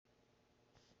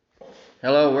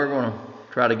Hello, we're going to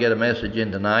try to get a message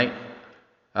in tonight.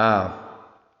 Uh,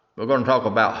 we're going to talk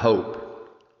about hope.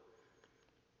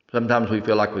 Sometimes we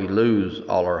feel like we lose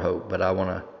all our hope, but I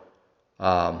want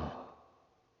to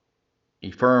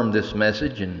affirm this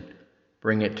message and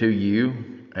bring it to you.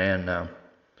 And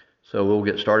so we'll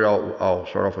get started. I'll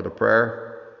start off with a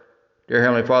prayer. Dear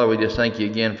Heavenly Father, we just thank you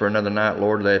again for another night.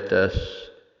 Lord,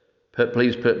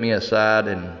 please put me aside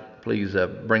and please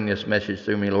bring this message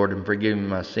through me, Lord, and forgive me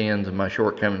my sins and my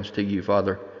shortcomings to you,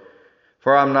 Father.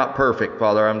 For I'm not perfect,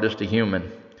 Father. I'm just a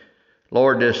human.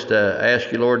 Lord, just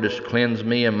ask you, Lord, just cleanse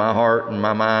me and my heart and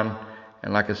my mind.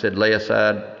 And like I said,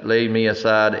 lay me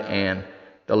aside and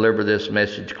deliver this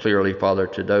message clearly, Father,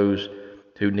 to those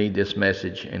who need this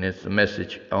message. And it's the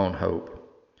message on hope.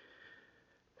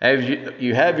 As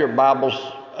you have your Bibles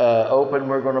open,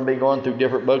 we're going to be going through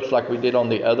different books like we did on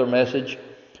the other message.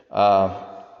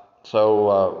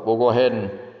 So we'll go ahead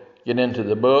and get into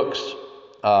the books.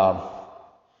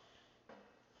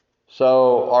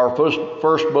 So our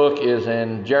first book is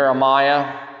in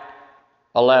Jeremiah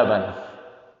 11.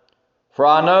 For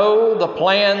I know the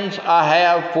plans I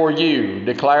have for you,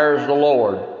 declares the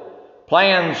Lord.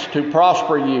 Plans to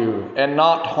prosper you and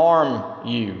not harm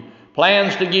you.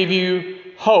 Plans to give you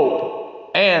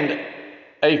hope and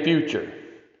a future.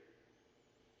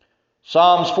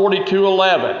 Psalms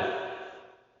 42:11.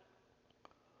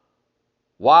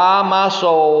 Why, my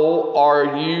soul,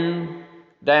 are you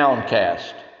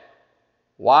downcast?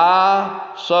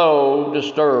 Why so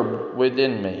disturbed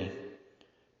within me?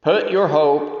 Put your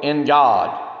hope in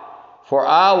God, for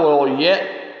I will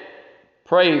yet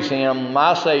praise him,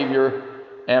 my Savior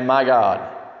and my God.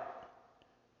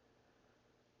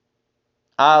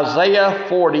 Isaiah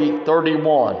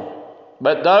 40:31.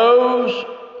 But those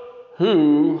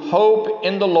who hope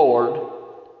in the Lord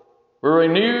will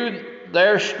renew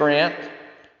their strength.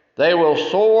 They will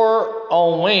soar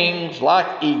on wings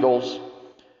like eagles.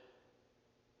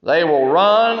 They will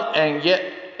run and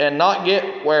not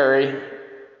get weary.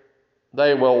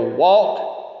 They will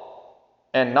walk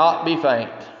and not be faint.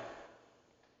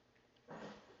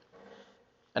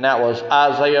 And that was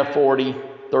Isaiah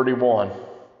 40:31.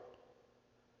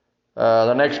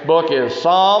 The next book is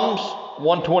Psalms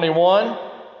 121,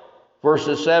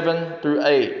 verses 7 through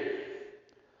 8.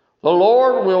 The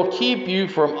Lord will keep you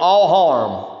from all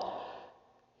harm.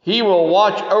 He will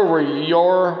watch over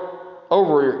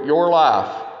your life.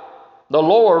 The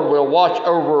Lord will watch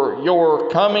over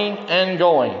your coming and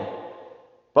going,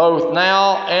 both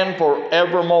now and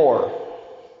forevermore.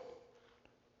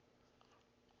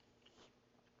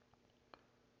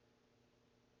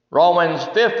 Romans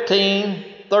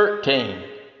 15:13.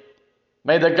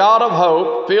 May the God of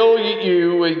hope fill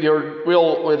you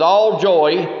with all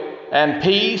joy and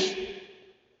peace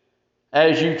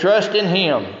as you trust in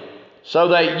him, so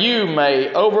that you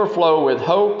may overflow with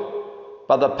hope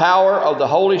by the power of the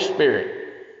Holy Spirit.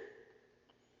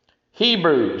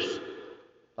 Hebrews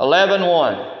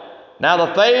 11:1. Now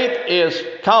the faith is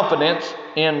confidence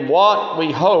in what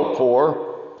we hope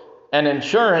for and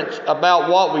assurance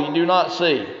about what we do not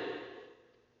see.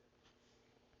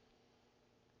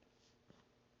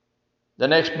 The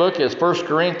next book is 1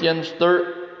 Corinthians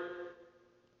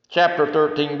chapter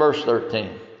 13, verse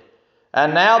 13.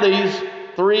 And now these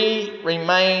three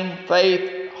remain: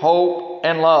 faith, hope,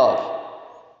 and love.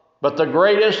 But the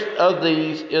greatest of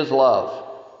these is love.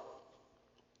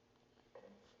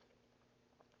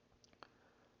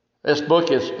 This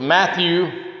book is Matthew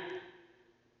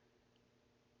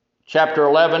chapter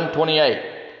 11:28.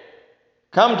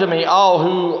 Come to me, all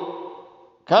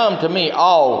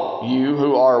you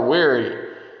who are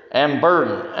weary and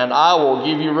burdened, and I will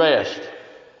give you rest.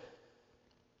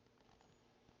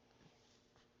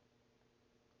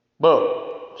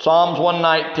 Book Psalms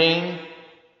 119,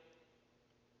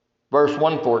 verse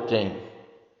 114.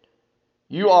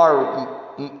 You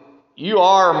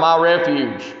are my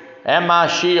refuge and my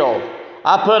shield.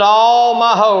 I put all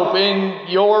my hope in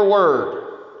your word.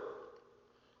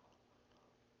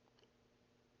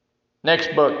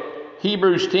 Next book,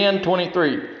 Hebrews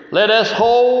 10:23. Let us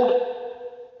hold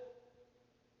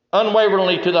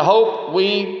unwaveringly to the hope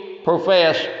we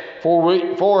profess,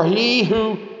 for he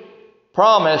who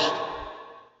promised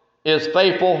is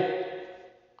faithful.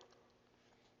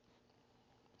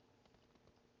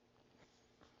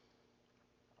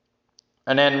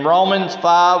 And then Romans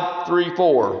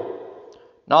 5:3-4.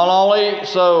 Not only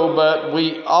so, but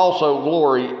we also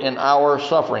glory in our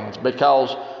sufferings,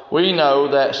 because we know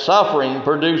that suffering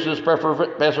produces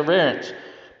perseverance.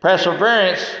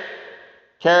 Perseverance,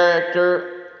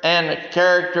 character, and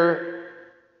character,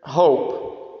 hope.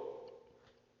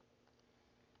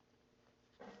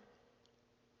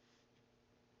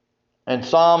 And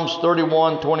Psalms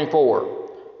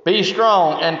 31:24. Be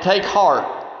strong and take heart,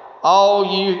 all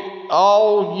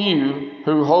you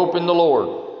who hope in the Lord.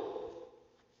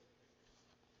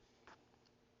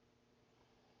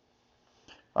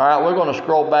 All right, we're going to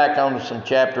scroll back onto some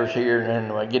chapters here and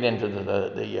then we'll get into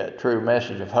the true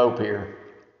message of hope here.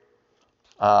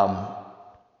 We'll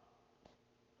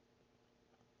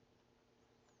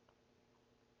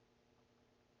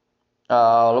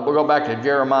go back to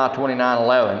Jeremiah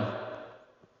 29:11.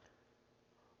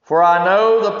 For I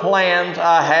know the plans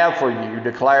I have for you,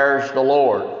 declares the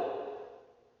Lord.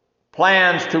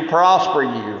 Plans to prosper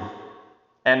you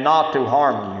and not to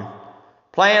harm you.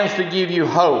 Plans to give you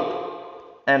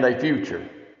hope and a future.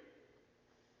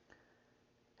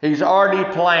 He's already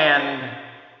planned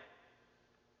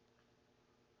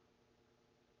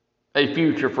a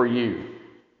future for you.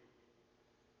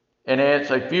 And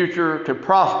it's a future to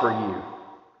prosper you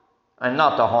and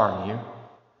not to harm you.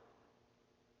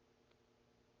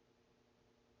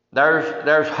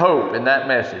 There's hope in that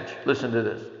message. Listen to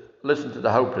this. Listen to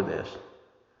the hope to this.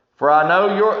 For I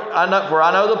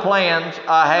know the plans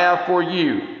I have for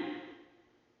you.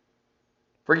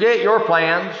 Forget your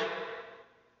plans.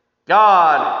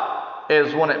 God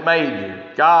is the one that made you.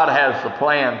 God has the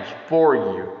plans for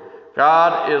you.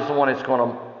 God is the one that's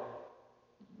going to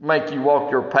make you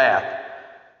walk your path.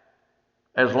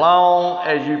 As long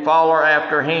as you follow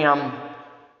after Him,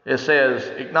 it says,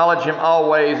 acknowledge Him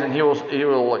always and He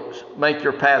will make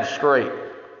your path straight.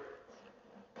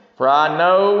 For I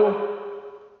know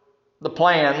the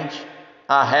plans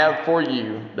I have for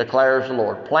you, declares the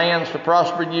Lord. Plans to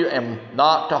prosper you and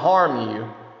not to harm you.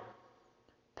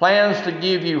 Plans to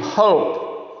give you hope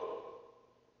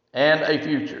and a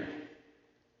future.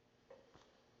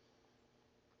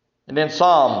 And then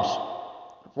Psalms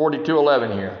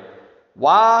 42:11 here.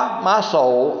 Why, my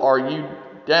soul, are you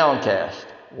downcast?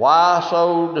 Why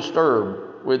so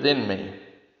disturbed within me?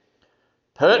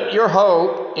 Put your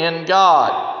hope in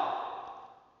God,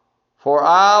 for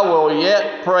I will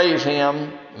yet praise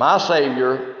Him, my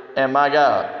Savior and my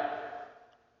God.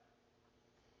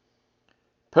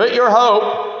 Put your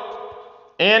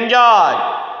hope in God,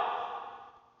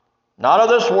 not of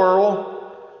this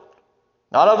world,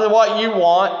 not of what you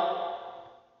want.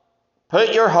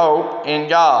 Put your hope in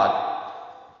God.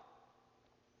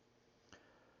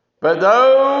 But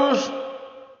those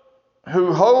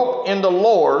who hope in the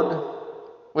Lord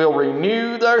will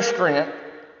renew their strength.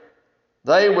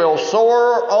 They will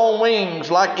soar on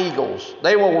wings like eagles.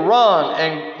 They will run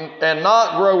and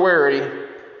not grow weary.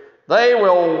 They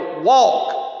will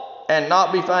walk and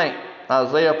not be faint.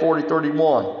 Isaiah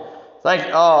 40:31.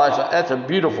 That's a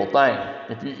beautiful thing.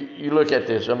 If you look at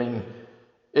this, I mean,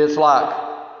 it's like,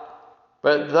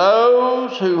 but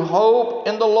those who hope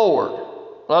in the Lord,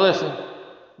 well, listen,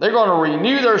 they're going to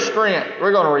renew their strength.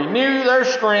 They're going to renew their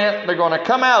strength. They're going to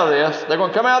come out of this. They're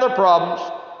going to come out of their problems.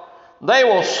 They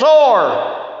will soar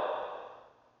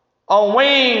on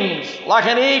wings like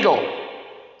an eagle.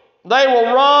 They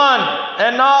will run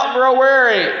and not grow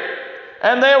weary.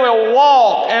 And they will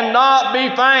walk and not be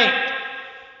faint.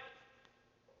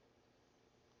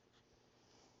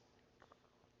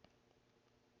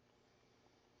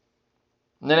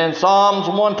 And then in Psalms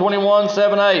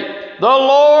 121:7-8, the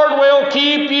Lord will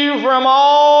keep you from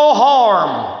all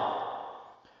harm.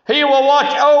 He will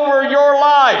watch over your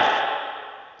life.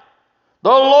 The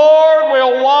Lord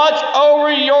will watch over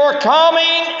your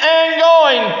coming and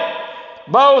going,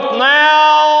 both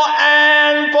now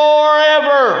and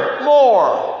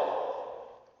forevermore.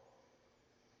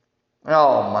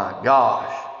 Oh my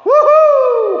gosh.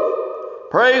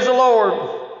 Woohoo! Praise the Lord.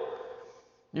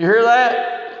 You hear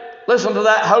that? Listen to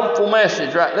that hopeful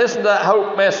message, right? Listen to that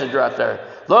hope message right there.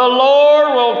 The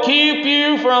Lord will keep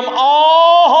you from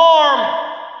all harm.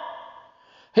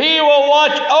 He will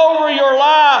watch over your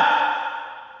life.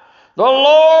 The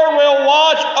Lord will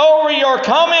watch over your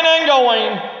coming and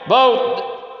going, both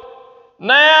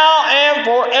now and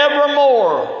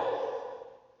forevermore.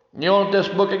 You know what this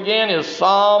book again is?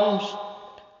 Psalms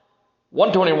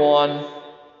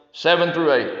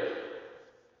 121:7-8.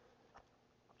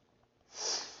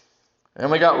 And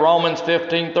we got Romans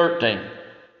 15:13.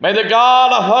 May the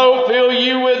God of hope fill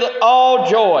you with all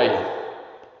joy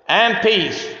and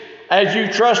peace as you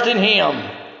trust in Him,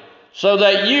 so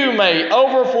that you may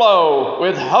overflow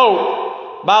with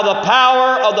hope by the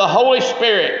power of the Holy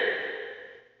Spirit.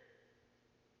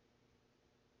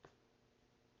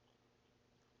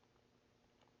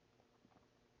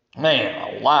 Man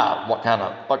alive, what kind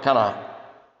of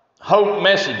hope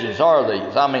messages are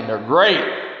these? I mean, they're great.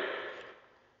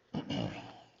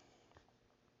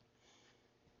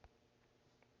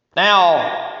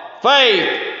 Now, faith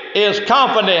is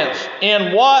confidence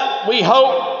in what we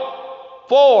hope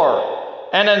for,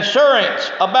 and assurance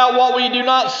about what we do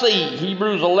not see.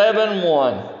 Hebrews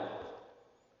 11:1.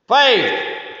 Faith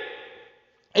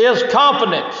is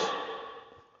confidence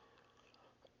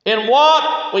in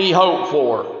what we hope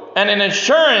for, and an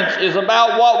assurance is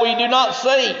about what we do not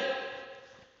see.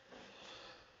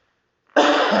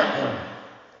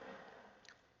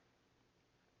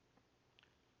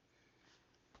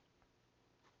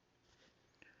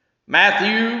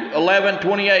 Matthew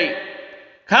 11:28.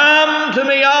 Come to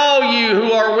me, all you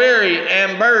who are weary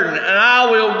and burdened, and I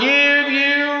will give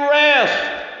you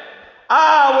rest.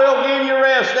 I will give you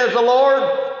rest, says the Lord.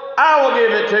 I will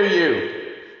give it to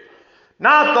you.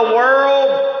 Not the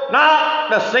world, not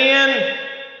the sin,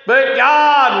 but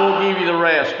God will give you the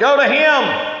rest. Go to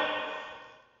Him.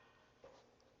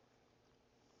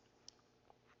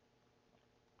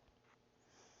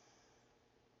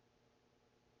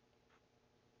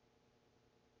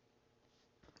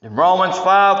 In Romans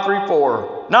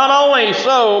 5:3-4, not only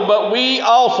so, but we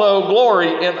also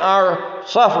glory in our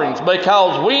sufferings,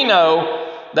 because we know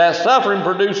that suffering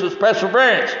produces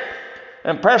perseverance,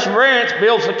 and perseverance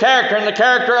builds the character, and the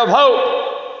character of hope.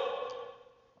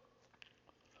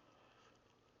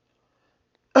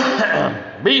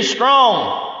 Be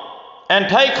strong and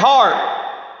take heart,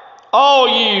 all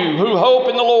you who hope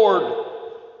in the Lord.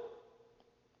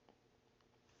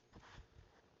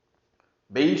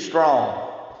 Be strong.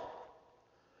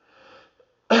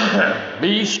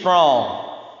 Be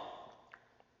strong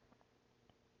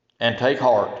and take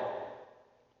heart,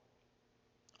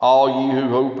 all you who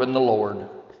hope in the Lord.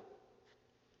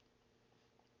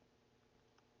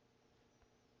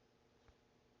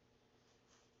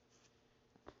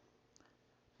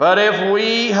 But if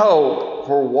we hope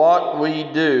for what we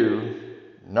do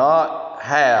not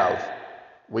have,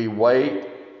 we wait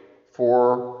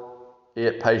for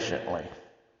it patiently.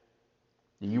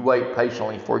 Do you wait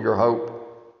patiently for your hope?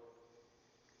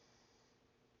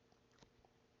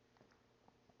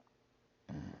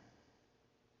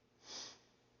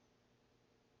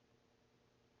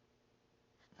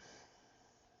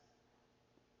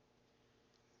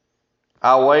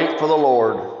 I wait for the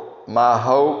Lord, my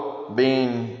hope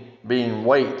being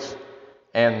waits,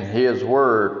 and His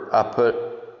word I put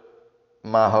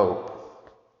my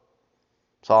hope.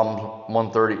 Psalms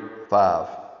 135.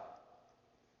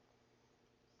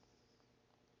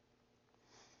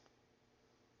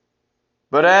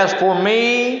 But as for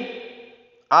me,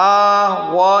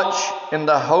 I watch in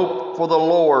the hope for the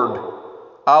Lord.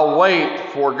 I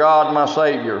wait for God my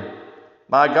Savior.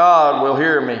 My God will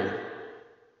hear me.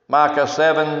 Micah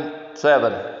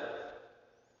 7:7.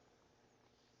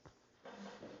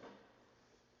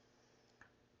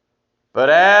 But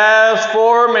as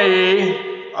for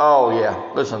me, oh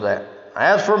yeah, listen to that.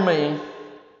 As for me,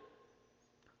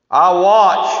 I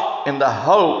watch in the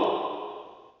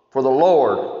hope for the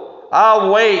Lord. I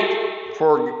wait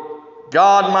for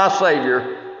God my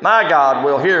Savior. My God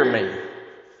will hear me.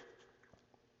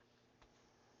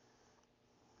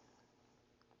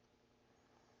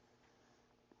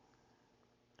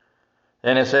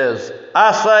 And it says,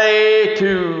 I say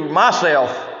to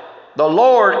myself, the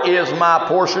Lord is my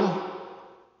portion.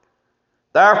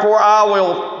 Therefore I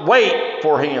will wait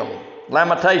for Him.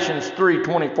 Lamentations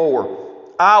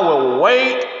 3:24. I will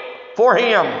wait for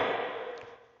Him.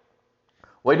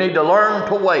 We need to learn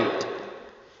to wait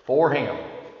for Him.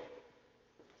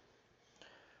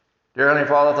 Dear Heavenly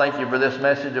Father, thank you for this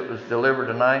message that was delivered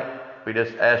tonight. We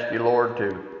just ask you, Lord,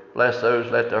 to bless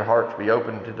those, let their hearts be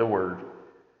open to the Word.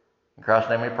 In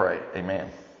Christ's name we pray. Amen.